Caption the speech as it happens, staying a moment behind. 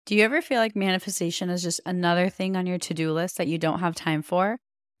Do you ever feel like manifestation is just another thing on your to-do list that you don't have time for?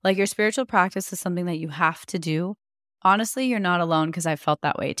 Like your spiritual practice is something that you have to do? Honestly, you're not alone because I've felt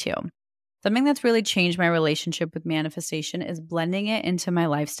that way too. Something that's really changed my relationship with manifestation is blending it into my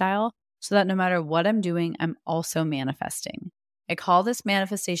lifestyle so that no matter what I'm doing, I'm also manifesting. I call this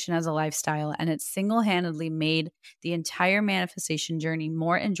manifestation as a lifestyle, and it's single-handedly made the entire manifestation journey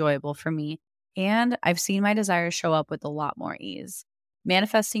more enjoyable for me, and I've seen my desires show up with a lot more ease.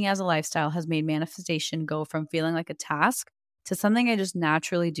 Manifesting as a lifestyle has made manifestation go from feeling like a task to something I just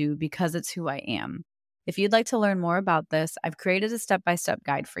naturally do because it's who I am. If you'd like to learn more about this, I've created a step-by-step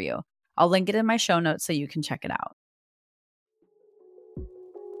guide for you. I'll link it in my show notes so you can check it out.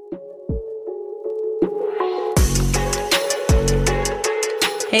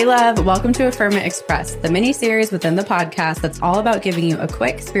 Hey love, welcome to Affirm It Express, the mini-series within the podcast that's all about giving you a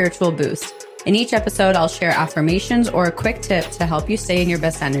quick spiritual boost. In each episode, I'll share affirmations or a quick tip to help you stay in your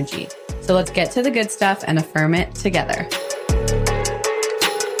best energy. So let's get to the good stuff and affirm it together.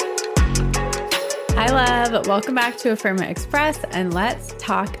 Hi love, welcome back to Affirm It Express, and let's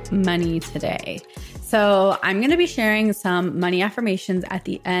talk money today. So I'm going to be sharing some money affirmations at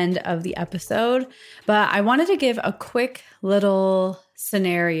the end of the episode, but I wanted to give a quick little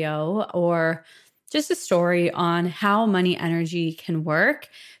scenario or just a story on how money energy can work,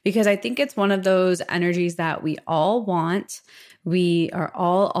 because I think it's one of those energies that we all want. We are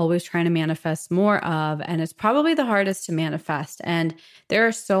all always trying to manifest more of, and it's probably the hardest to manifest. And there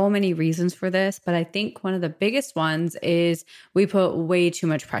are so many reasons for this, but I think one of the biggest ones is we put way too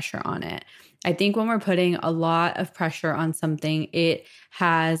much pressure on it. I think when we're putting a lot of pressure on something, it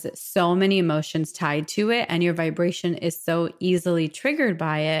has so many emotions tied to it, and your vibration is so easily triggered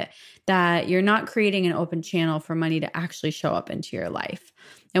by it that you're not creating an open channel for money to actually show up into your life.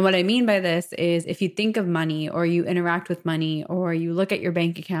 And what I mean by this is if you think of money or you interact with money or you look at your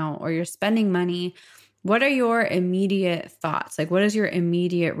bank account or you're spending money, what are your immediate thoughts? Like, what is your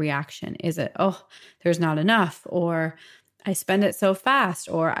immediate reaction? Is it, oh, there's not enough, or I spend it so fast,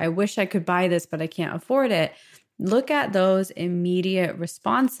 or I wish I could buy this, but I can't afford it? Look at those immediate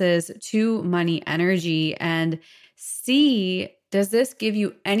responses to money energy and see, does this give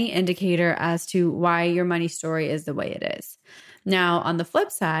you any indicator as to why your money story is the way it is? Now, on the flip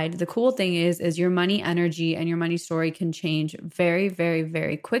side, the cool thing is your money energy and your money story can change very, very,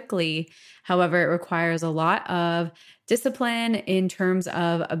 very quickly. However, it requires a lot of discipline in terms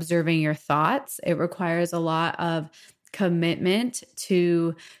of observing your thoughts. It requires a lot of commitment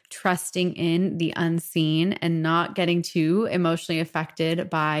to trusting in the unseen and not getting too emotionally affected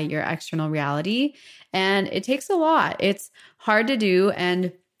by your external reality. And it takes a lot. It's hard to do.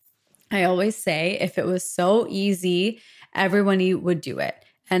 And I always say, if it was so easy, everybody would do it.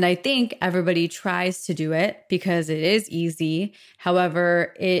 And I think everybody tries to do it because it is easy.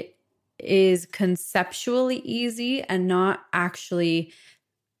 However, it is conceptually easy and not actually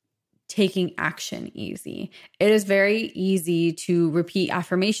taking action easy. It is very easy to repeat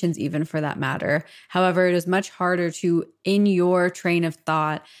affirmations, even for that matter. However, it is much harder to, in your train of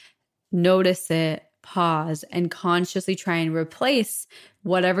thought, notice it, pause, and consciously try and replace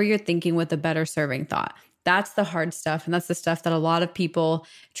whatever you're thinking with a better serving thought. That's the hard stuff. And that's the stuff that a lot of people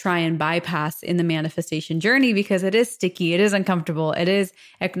try and bypass in the manifestation journey because it is sticky. It is uncomfortable. It is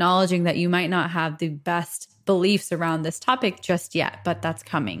acknowledging that you might not have the best beliefs around this topic just yet, but that's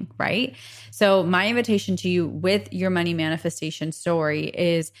coming, right? So my invitation to you with your money manifestation story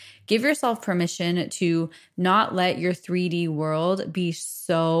is give yourself permission to not let your 3D world be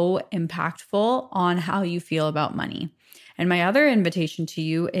so impactful on how you feel about money. And my other invitation to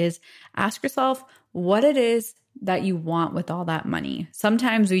you is ask yourself what it is that you want with all that money.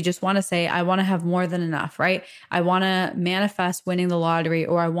 Sometimes we just want to say, I want to have more than enough, right? I want to manifest winning the lottery,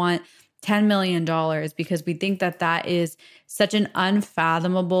 or I want $10 million, because we think that that is such an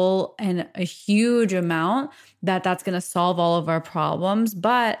unfathomable and a huge amount that that's going to solve all of our problems.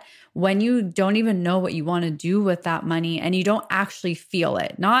 But when you don't even know what you want to do with that money and you don't actually feel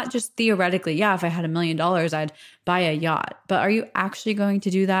it, not just theoretically, yeah, if I had $1 million, I'd buy a yacht. But are you actually going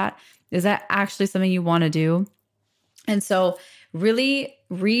to do that? Is that actually something you want to do? And so really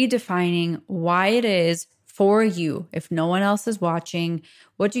redefining why it is for you, if no one else is watching,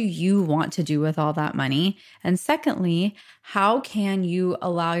 what do you want to do with all that money? And secondly, how can you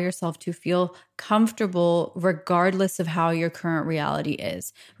allow yourself to feel comfortable regardless of how your current reality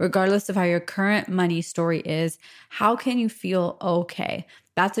is, regardless of how your current money story is. How can you feel okay?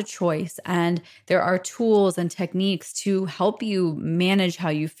 That's a choice. And there are tools and techniques to help you manage how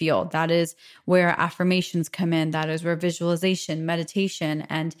you feel. That is where affirmations come in. That is where visualization, meditation,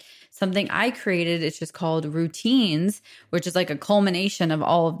 and something I created, it's just called routines, which is like a culmination of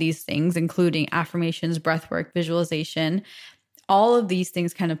all of these things, including affirmations, breathwork, visualization. All of these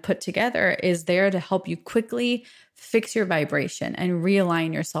things kind of put together is there to help you quickly fix your vibration and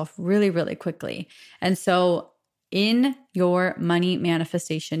realign yourself really, really quickly. And so in your money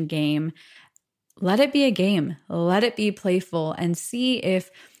manifestation game, let it be a game, let it be playful, and see if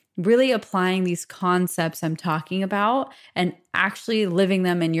really applying these concepts I'm talking about and actually living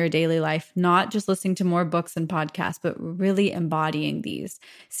them in your daily life, not just listening to more books and podcasts, but really embodying these.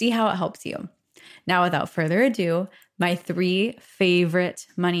 See how it helps you. Now, without further ado, my 3 favorite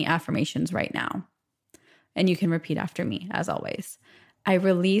money affirmations right now. And you can repeat after me, as always. I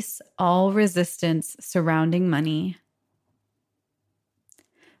release all resistance surrounding money.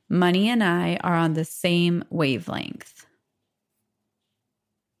 Money and I are on the same wavelength.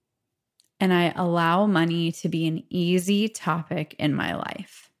 And I allow money to be an easy topic in my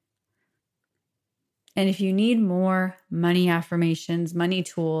life. And if you need more money affirmations, money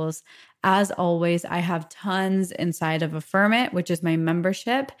tools, as always, I have tons inside of Affirm It, which is my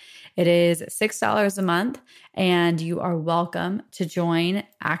membership. It is $6 a month, and you are welcome to join,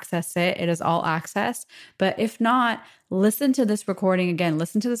 access it. It is all access. But if not, listen to this recording again,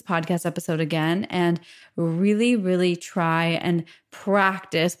 listen to this podcast episode again, and really, really try and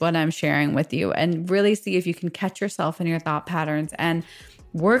practice what I'm sharing with you and really see if you can catch yourself in your thought patterns and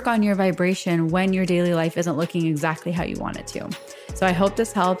work on your vibration when your daily life isn't looking exactly how you want it to. So I hope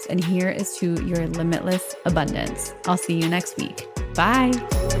this helps, and here is to your limitless abundance. I'll see you next week. Bye.